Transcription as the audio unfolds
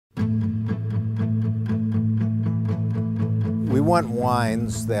We want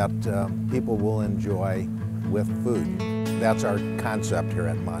wines that people will enjoy with food. That's our concept here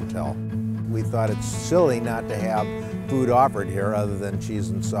at Montelle. We thought it's silly not to have food offered here other than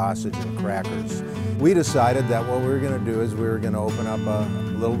cheese and sausage and crackers. We decided that what we were going to do is we were going to open up a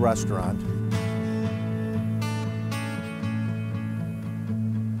little restaurant.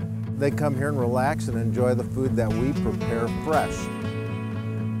 They come here and relax and enjoy the food that we prepare fresh.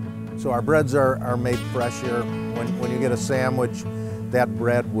 So our breads are made fresh here. When you get a sandwich, that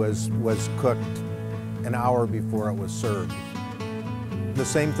bread was cooked an hour before it was served. The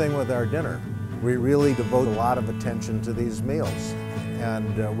same thing with our dinner. We really devote a lot of attention to these meals.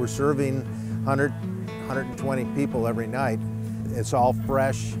 And we're serving 100, 120 people every night. It's all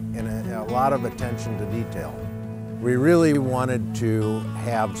fresh and a lot of attention to detail. We really wanted to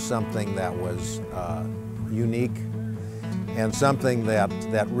have something that was unique and something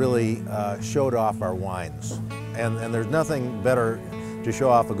that really showed off our wines. And there's nothing better to show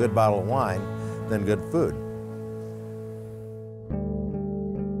off a good bottle of wine than good food.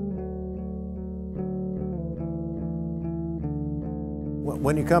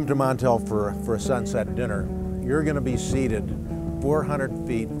 When you come to Montelle for a sunset dinner, you're going to be seated 400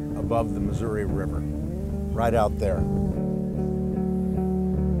 feet above the Missouri River, right out there.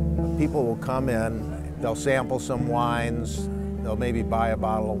 People will come in, they'll sample some wines, they'll maybe buy a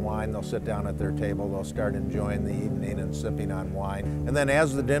bottle of wine, they'll sit down at their table, they'll start enjoying the evening and sipping on wine. And then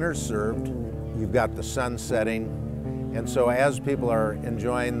as the dinner's served, you've got the sun setting. And so as people are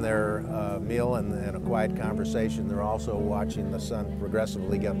enjoying their meal and a quiet conversation, they're also watching the sun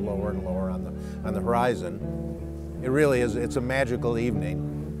progressively get lower and lower on the horizon. It really is, it's a magical evening.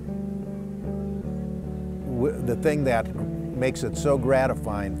 The thing that makes it so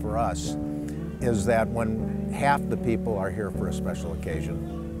gratifying for us is that when half the people are here for a special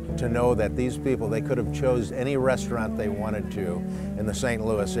occasion, to know that these people, they could have chose any restaurant they wanted to in the St.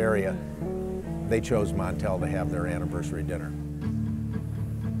 Louis area, they chose Montelle to have their anniversary dinner.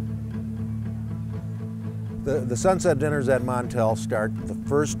 The sunset dinners at Montelle start the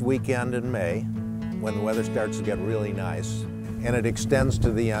first weekend in May, when the weather starts to get really nice, and it extends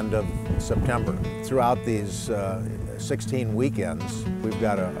to the end of September. Throughout these 16 weekends, we've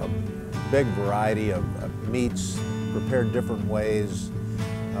got a big variety of meats prepared different ways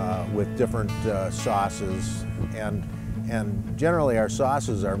with different sauces, and generally our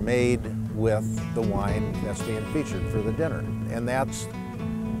sauces are made with the wine that's being featured for the dinner. And that's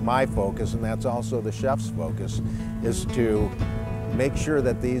my focus, and that's also the chef's focus, is to make sure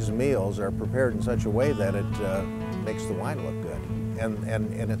that these meals are prepared in such a way that it makes the wine look good.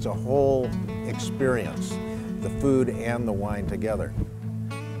 And it's a whole experience, the food and the wine together.